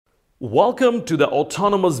Welcome to the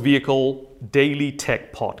Autonomous Vehicle Daily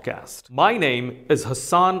Tech Podcast. My name is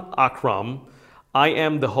Hassan Akram. I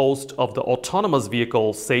am the host of the Autonomous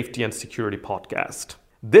Vehicle Safety and Security Podcast.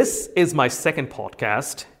 This is my second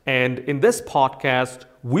podcast, and in this podcast,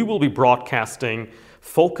 we will be broadcasting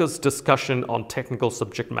focused discussion on technical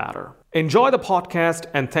subject matter. Enjoy the podcast,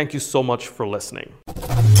 and thank you so much for listening.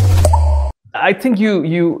 I think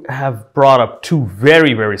you have brought up two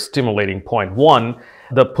very, very stimulating points. One,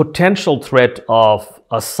 the potential threat of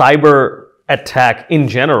a cyber attack in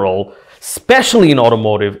general, especially in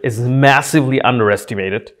automotive, is massively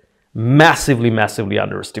underestimated. Massively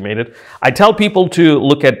underestimated. I tell people to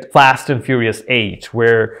look at Fast and Furious 8,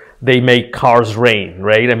 where they make cars rain,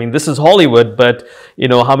 right? I mean, this is Hollywood, but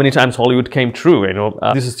how many times Hollywood came true?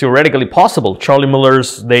 This is theoretically possible. Charlie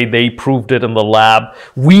Miller's, they proved it in the lab.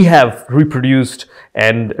 We have reproduced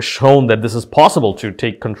and shown that this is possible to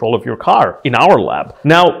take control of your car in our lab.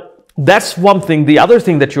 Now, that's one thing. The other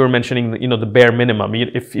thing that you were mentioning, the bare minimum.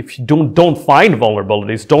 If you don't find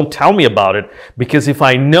vulnerabilities, don't tell me about it, because if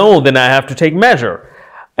I know, then I have to take measure.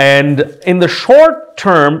 And in the short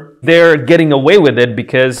term, they're getting away with it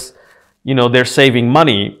because, they're saving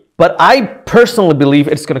money. But I personally believe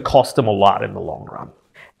it's going to cost them a lot in the long run.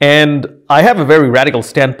 And I have a very radical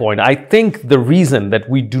standpoint. I think the reason that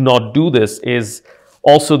we do not do this is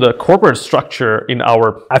also the corporate structure in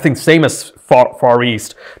our, I think same as Far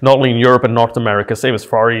East, not only in Europe and North America, same as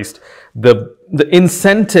Far East, the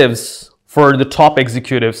incentives for the top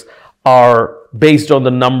executives are based on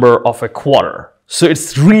the number of a quarter. So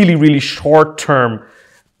it's really short-term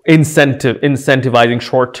incentivizing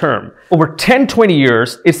short-term. Over 10, 20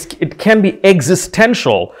 years, it can be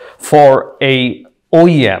existential for a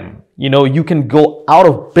OEM. You can go out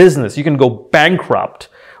of business, you can go bankrupt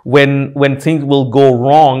when things will go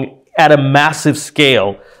wrong at a massive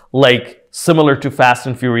scale, like similar to Fast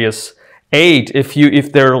and Furious 8.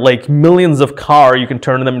 If there are like millions of cars, you can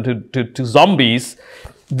turn them into zombies.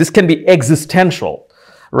 This can be existential,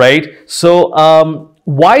 right? So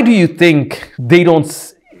why do you think they don't,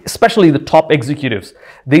 especially the top executives,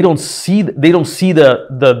 they don't see the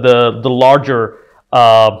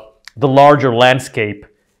larger landscape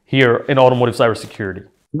here in automotive cybersecurity?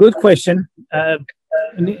 Good question.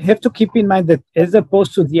 You have to keep in mind that as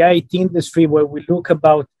opposed to the IT industry, where we look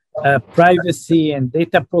about privacy and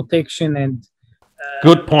data protection and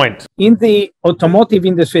good point. In the automotive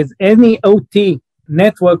industry, as any OT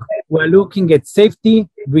network, we're looking at safety,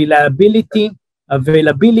 reliability,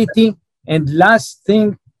 availability, and last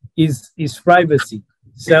thing is privacy.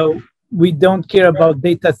 So we don't care about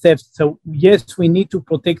data theft. So yes, we need to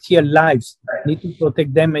protect here lives, need to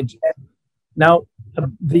protect damage. Now,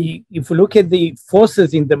 if we look at the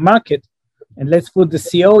forces in the market, and let's put the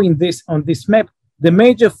CO on this map, the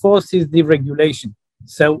major force is the regulation.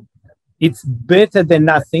 So it's better than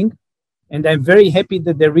nothing. And I'm very happy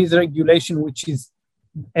that there is regulation which is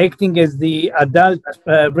acting as the adult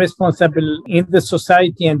responsible in the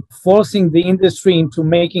society and forcing the industry into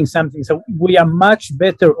making something. So we are much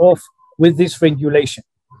better off with this regulation.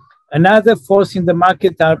 Another force in the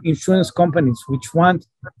market are insurance companies, which want,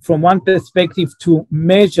 from one perspective, to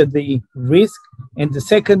measure the risk, and the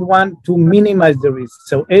second one, to minimize the risk.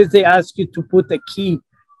 So as they ask you to put a key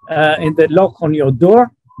and the lock on your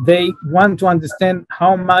door, they want to understand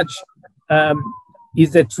how much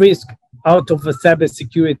is at risk out of a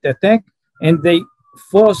cybersecurity attack, and they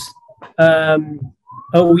force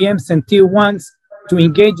OEMs and tier ones to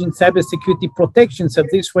engage in cybersecurity protection, so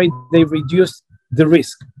this way they reduce the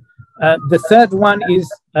risk. The third one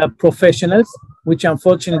is professionals, which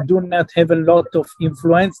unfortunately do not have a lot of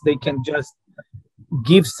influence. They can just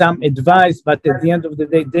give some advice, but at the end of the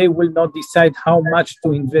day, they will not decide how much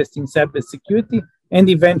to invest in cybersecurity, and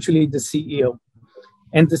eventually the CEO.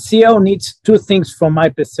 And the CEO needs two things from my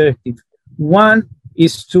perspective. One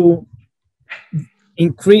is to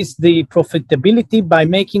increase the profitability by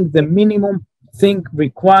making the minimum thing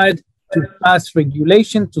required to pass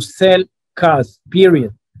regulation to sell cars,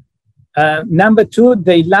 period. Number two,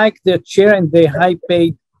 they like their chair and their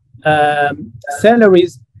high-paid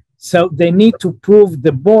salaries, so they need to prove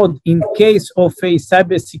the board, in case of a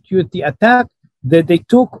cybersecurity attack, that they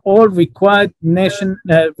took all required measures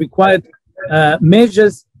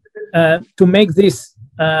to make this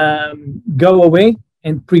go away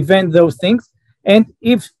and prevent those things. And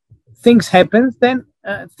if things happen, then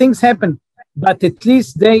things happen. But at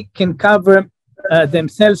least they can cover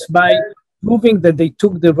themselves by proving that they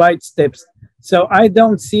took the right steps. So I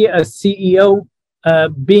don't see a CEO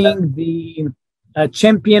being the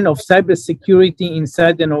champion of cybersecurity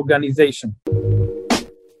inside an organization.